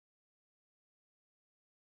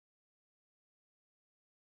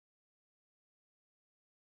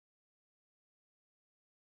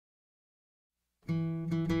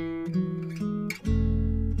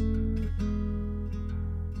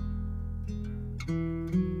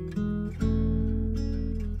When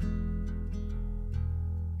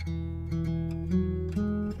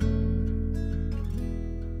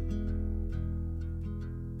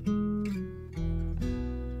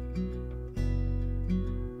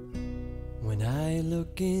I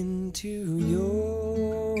look into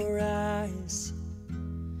your eyes,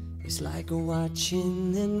 it's like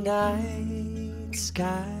watching the night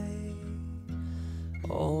sky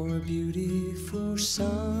or a beautiful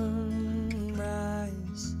sunrise.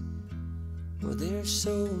 Well, there's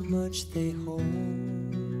so much they hold,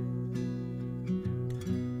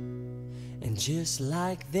 and just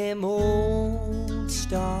like them old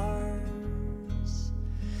stars,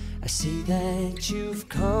 I see that you've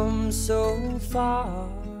come so far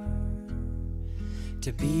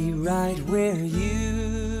to be right where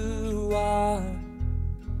you are.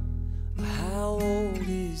 How old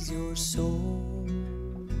is your soul?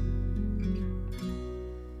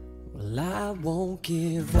 Well, I won't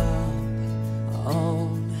give up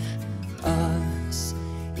on us,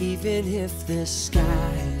 even if the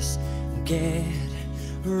skies get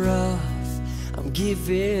rough. I'm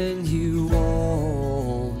giving you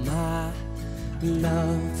all my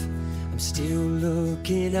love. I'm still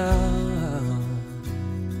looking up.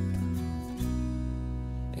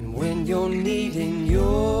 And when you're needing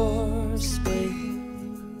your space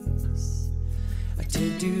to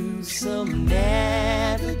do some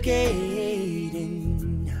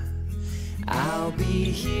navigating, I'll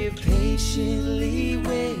be here patiently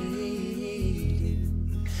waiting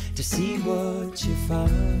to see what you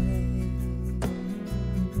find.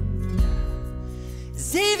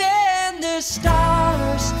 'Cause even the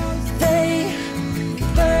stars, they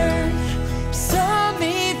burn. Some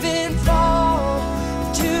even fall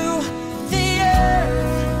to the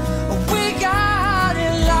earth. We got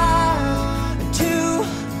a lot to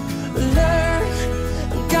learn.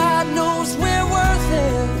 God knows we're worth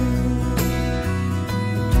it.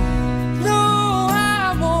 No,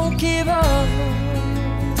 I won't give up.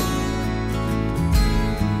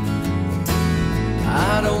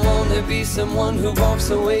 I don't want to be someone who walks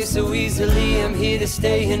away so easily. I'm here to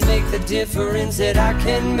stay and make the difference that I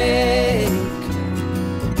can make.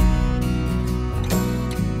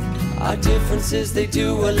 Our differences, they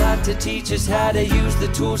do a lot to teach us how to use the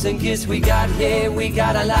tools and gifts we got here. We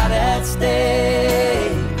got a lot at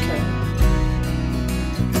stake.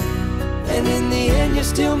 And in the end, you're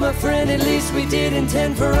still my friend. At least we did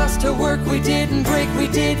intend for us to work. We didn't break, we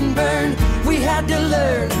didn't burn. We had to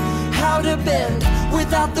learn how to bend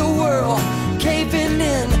without the world caving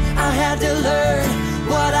in. I had to learn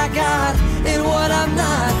what I got and what I'm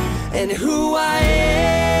not, and who I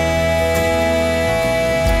am.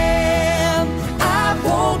 I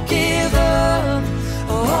won't give up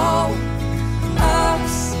on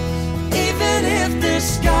us, even if the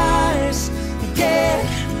skies get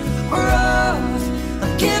rough.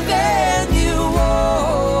 I'm giving you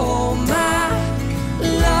all my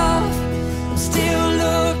love. I'm still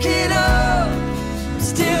looking up,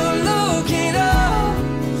 still looking up.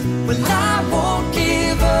 Well, I won't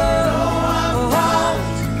give up on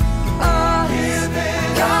us.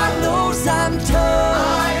 God knows I'm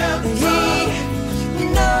tough. He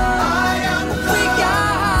knows we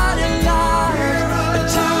got a lot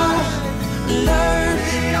to learn.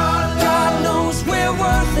 God knows we're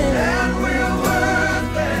worth it.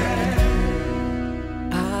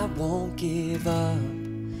 I won't give up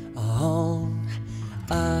on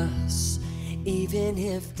us, even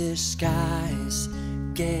if the skies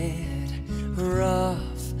get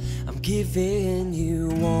rough. I'm giving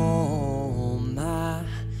you all my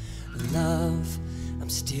love. I'm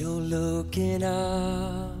still looking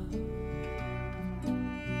up.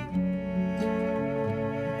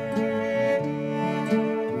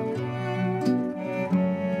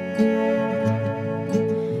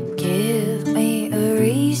 Give me a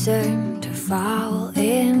reason to fall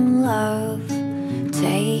in love.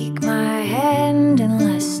 Take my hand and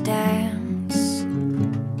let's dance.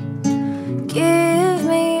 Give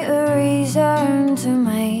me a reason to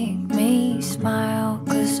make me smile,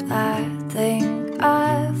 'cause I think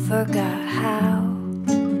I forgot how.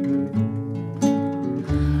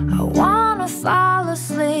 I wanna fall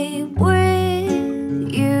asleep with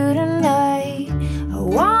you tonight. I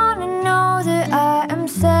wanna know that I am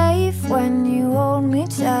safe when you hold me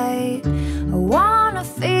tight. I wanna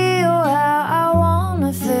feel how I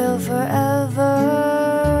wanna feel forever.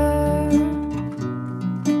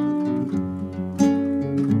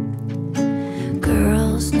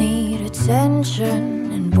 Girls need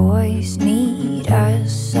attention and boys need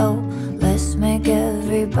us, so let's make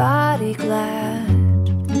everybody glad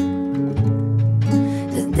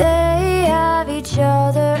that they have each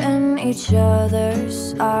other and each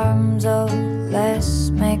other's arms. Oh, let's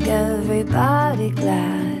make everybody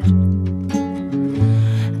glad.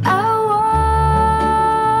 I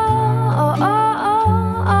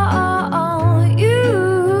want you.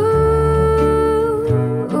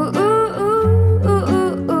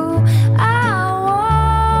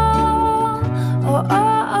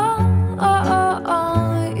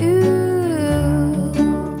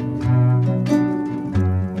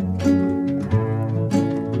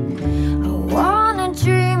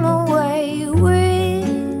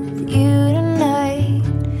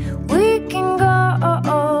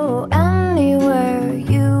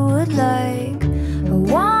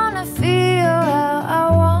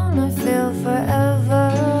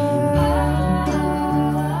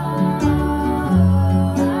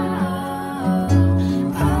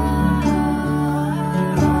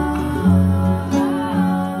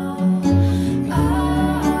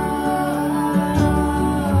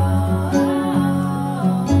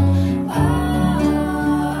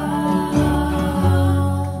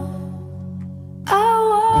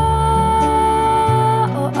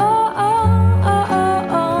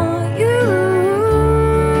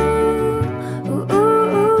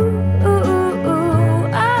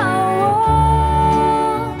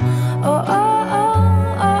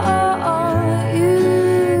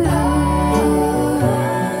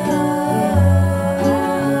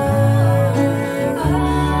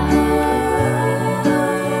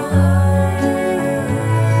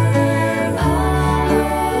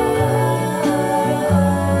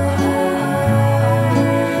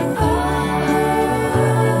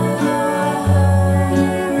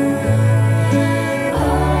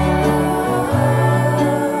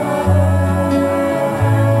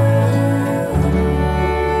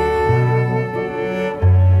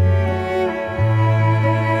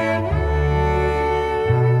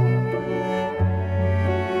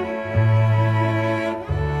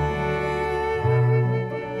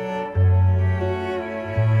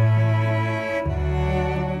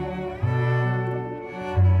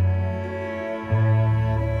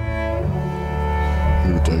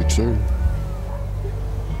 Take two.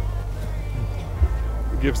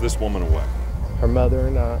 Who gives this woman away? Her mother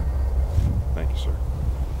and I. Thank you, sir.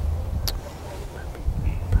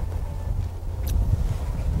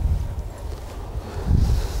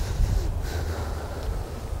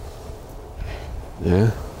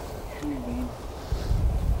 Yeah.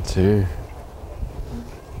 Two.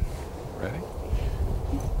 Ready?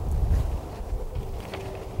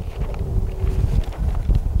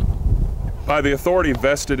 By the authority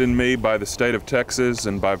vested in me by the state of Texas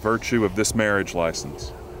and by virtue of this marriage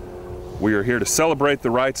license, we are here to celebrate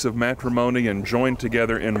the rites of matrimony and join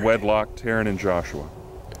together in wedlock Taren and Joshua.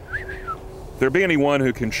 If there be anyone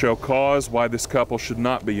who can show cause why this couple should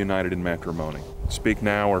not be united in matrimony, speak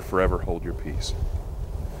now or forever hold your peace.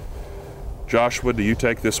 Joshua, do you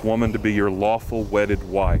take this woman to be your lawful wedded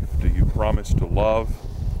wife? Do you promise to love,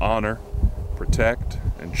 honor, protect,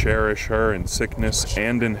 and cherish her in sickness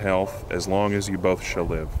and in health as long as you both shall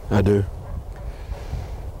live? I do.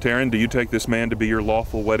 Taren, do you take this man to be your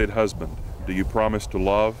lawful wedded husband? Do you promise to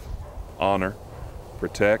love, honor,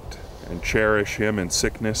 protect, and cherish him in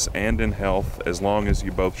sickness and in health as long as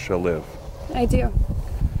you both shall live? I do.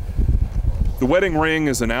 The wedding ring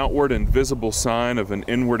is an outward and visible sign of an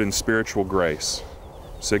inward and spiritual grace,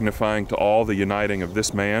 signifying to all the uniting of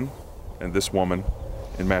this man and this woman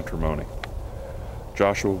in matrimony.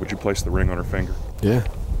 Joshua, would you place the ring on her finger? Yeah.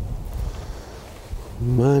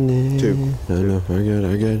 Money. Two. I know. I got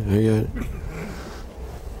it.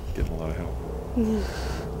 Getting a lot of help.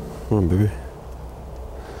 Come on, baby.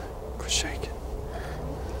 Quit shaking.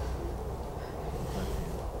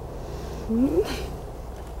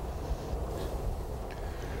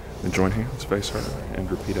 Then join hands, face her, and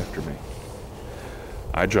repeat after me.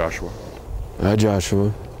 I, Joshua, I,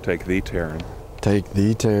 Joshua, take thee, Taren, take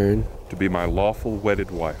thee, Taren, to be my lawful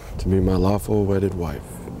wedded wife, to be my lawful wedded wife,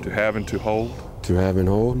 to have and to hold, to have and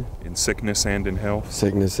hold, in sickness and in health,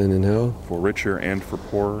 sickness and in health, for richer and for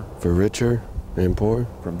poorer, for richer and poor,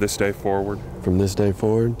 from this day forward, from this day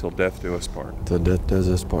forward, till death do us part. till death does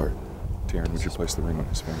us part. Taren, would you place the ring on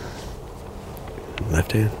his finger?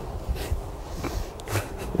 Left hand.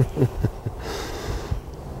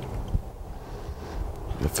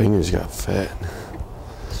 My fingers got fat.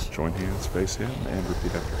 Join hands, face him, and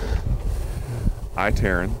repeat after him. I,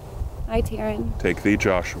 Taren, I, Taren, take thee,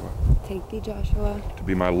 Joshua, take thee, Joshua, to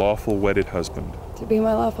be my lawful wedded husband, to be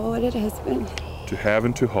my lawful wedded husband, to have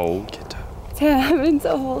and to hold, to have and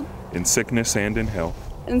to hold, in sickness and in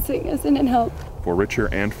health, in sickness and in health, for richer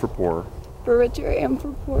and for poorer, for richer and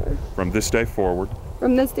for poorer, from this day forward,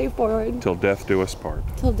 from this day forward, till death do us part.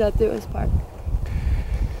 till death do us part.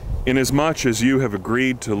 Inasmuch as you have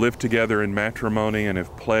agreed to live together in matrimony and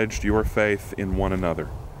have pledged your faith in one another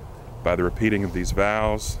by the repeating of these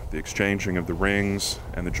vows, the exchanging of the rings,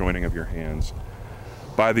 and the joining of your hands,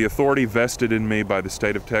 by the authority vested in me by the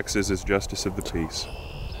state of Texas as Justice of the Peace,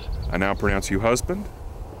 I now pronounce you husband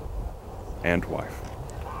and wife.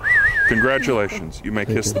 Congratulations, you may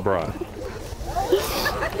kiss the bride.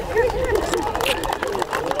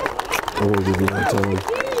 I will give you my time.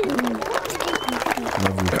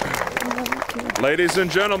 Love you. Ladies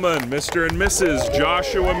and gentlemen, Mr. and Mrs.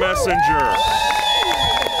 Joshua Messenger.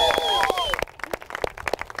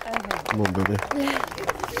 Come on, baby.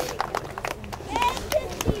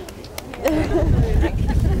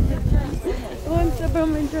 Oh, I'm so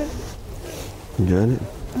bummed my dress. You got it?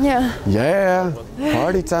 Yeah. Yeah.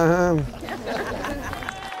 Party time.